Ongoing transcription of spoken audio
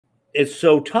it's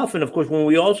so tough. And of course, when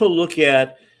we also look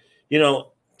at,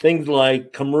 things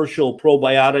like commercial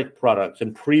probiotic products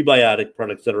and prebiotic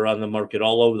products that are on the market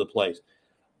all over the place,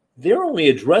 they're only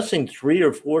addressing 3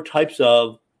 or 4 types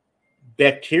of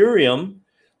bacterium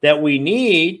that we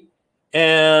need,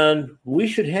 and we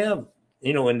should have,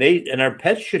 and our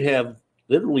pets should have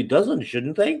literally dozens,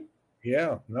 shouldn't they?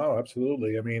 Yeah, no,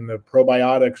 absolutely. I mean, the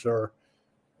probiotics are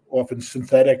often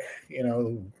synthetic,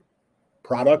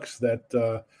 products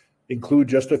that include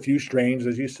just a few strains,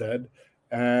 as you said,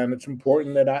 and it's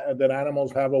important that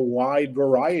animals have a wide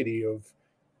variety of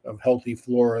healthy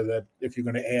flora that if you're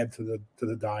going to add to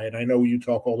the diet. I know you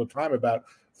talk all the time about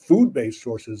food-based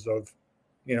sources of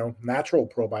natural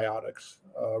probiotics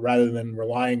rather than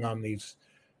relying on these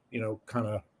kind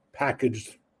of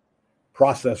packaged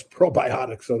processed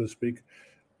probiotics, so to speak.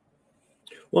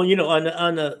 Well,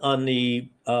 on the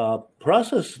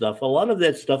processed stuff, a lot of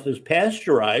that stuff is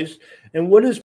pasteurized. And what is